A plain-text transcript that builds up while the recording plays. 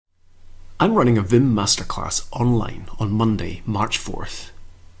I'm running a Vim masterclass online on Monday, March 4th.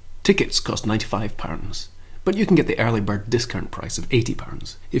 Tickets cost £95, but you can get the early bird discount price of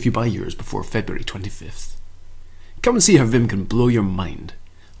 £80 if you buy yours before February 25th. Come and see how Vim can blow your mind,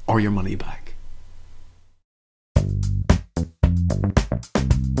 or your money back.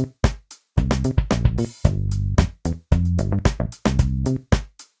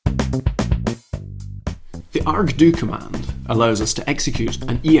 The argdo command allows us to execute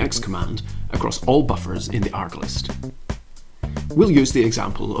an ex command across all buffers in the arglist. We'll use the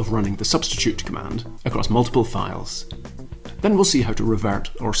example of running the substitute command across multiple files. Then we'll see how to revert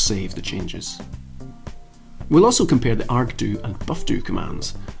or save the changes. We'll also compare the argdo and bufdo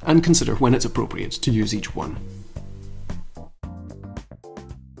commands and consider when it's appropriate to use each one.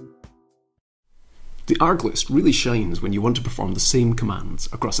 The arglist really shines when you want to perform the same commands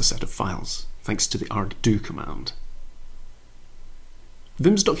across a set of files, thanks to the argdo command.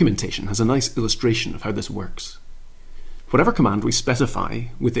 Vim's documentation has a nice illustration of how this works. Whatever command we specify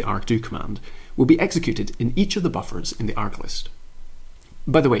with the argdo command will be executed in each of the buffers in the arglist.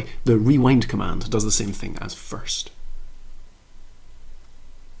 By the way, the rewind command does the same thing as first.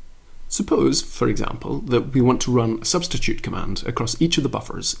 Suppose, for example, that we want to run a substitute command across each of the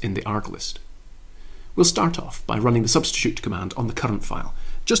buffers in the arglist. We'll start off by running the substitute command on the current file,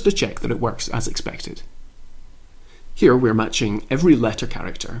 just to check that it works as expected. Here we're matching every letter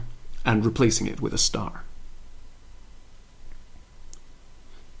character and replacing it with a star.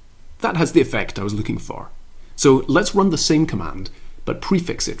 That has the effect I was looking for. So let's run the same command, but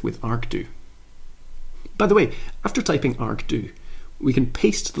prefix it with argdo. By the way, after typing argdo, we can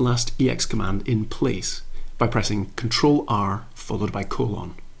paste the last ex command in place by pressing Ctrl-R followed by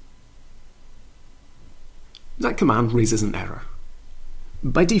colon. That command raises an error.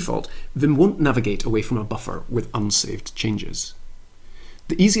 By default, Vim won't navigate away from a buffer with unsaved changes.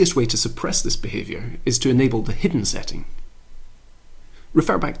 The easiest way to suppress this behaviour is to enable the hidden setting.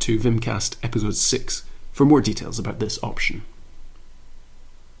 Refer back to Vimcast episode 6 for more details about this option.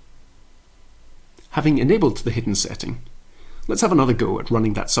 Having enabled the hidden setting, let's have another go at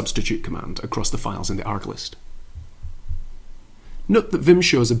running that substitute command across the files in the arglist. Note that Vim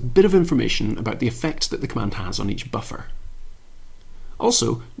shows a bit of information about the effect that the command has on each buffer.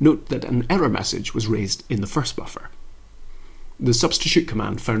 Also, note that an error message was raised in the first buffer. The substitute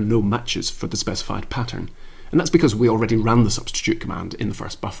command found no matches for the specified pattern, and that's because we already ran the substitute command in the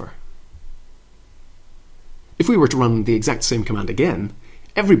first buffer. If we were to run the exact same command again,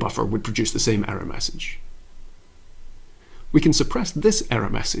 every buffer would produce the same error message. We can suppress this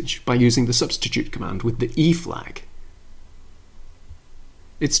error message by using the substitute command with the E flag.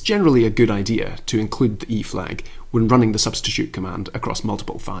 It's generally a good idea to include the E flag when running the substitute command across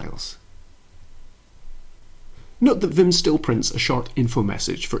multiple files. Note that Vim still prints a short info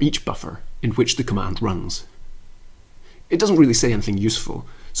message for each buffer in which the command runs. It doesn't really say anything useful,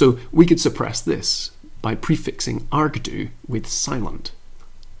 so we could suppress this by prefixing argdo with silent.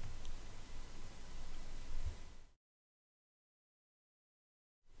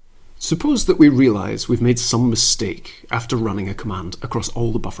 Suppose that we realise we've made some mistake after running a command across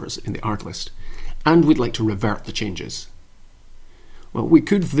all the buffers in the arglist, and we'd like to revert the changes. Well, we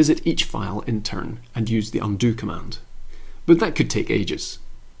could visit each file in turn and use the undo command, but that could take ages.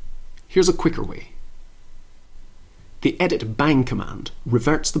 Here's a quicker way. The edit bang command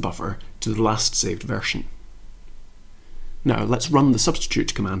reverts the buffer to the last saved version. Now let's run the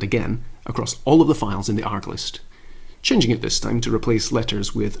substitute command again across all of the files in the arglist, changing it this time to replace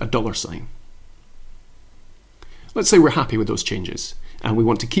letters with a $sign. Let's say we're happy with those changes and we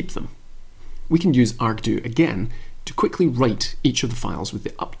want to keep them. We can use argdo again to quickly write each of the files with the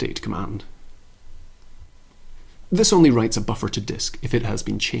update command. This only writes a buffer to disk if it has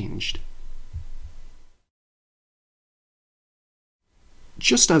been changed.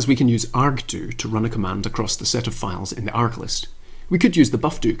 Just as we can use argdo to run a command across the set of files in the arglist, we could use the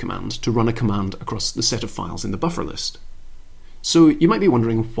bufdo command to run a command across the set of files in the buffer list. So you might be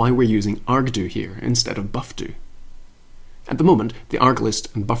wondering why we're using argdo here instead of bufdo. At the moment, the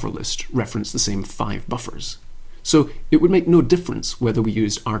arglist and buffer list reference the same 5 buffers, so it would make no difference whether we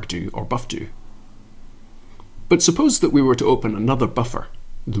used argdo or bufdo. But suppose that we were to open another buffer,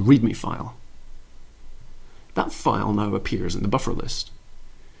 the readme file. That file now appears in the buffer list,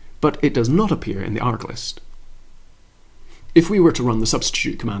 but it does not appear in the arglist. If we were to run the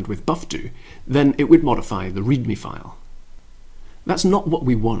substitute command with bufdo, then it would modify the readme file. That's not what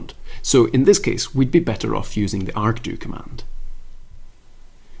we want, so in this case we'd be better off using the argdo command.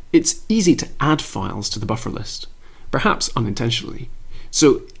 It's easy to add files to the buffer list, perhaps unintentionally,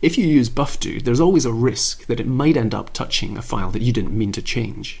 so if you use bufdo, there's always a risk that it might end up touching a file that you didn't mean to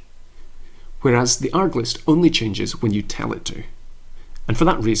change. whereas the arglist only changes when you tell it to. And for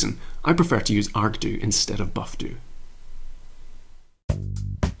that reason, I prefer to use argdo instead of bufdo.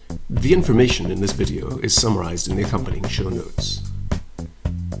 The information in this video is summarised in the accompanying show notes.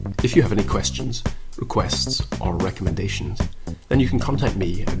 If you have any questions, requests, or recommendations, then you can contact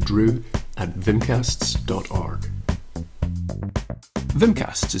me at drew@vimcasts.org.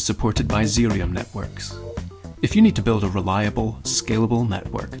 Vimcasts is supported by Xerium Networks. If you need to build a reliable, scalable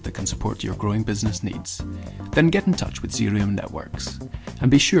network that can support your growing business needs, then get in touch with Xerium Networks,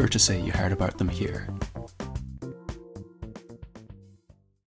 and be sure to say you heard about them here.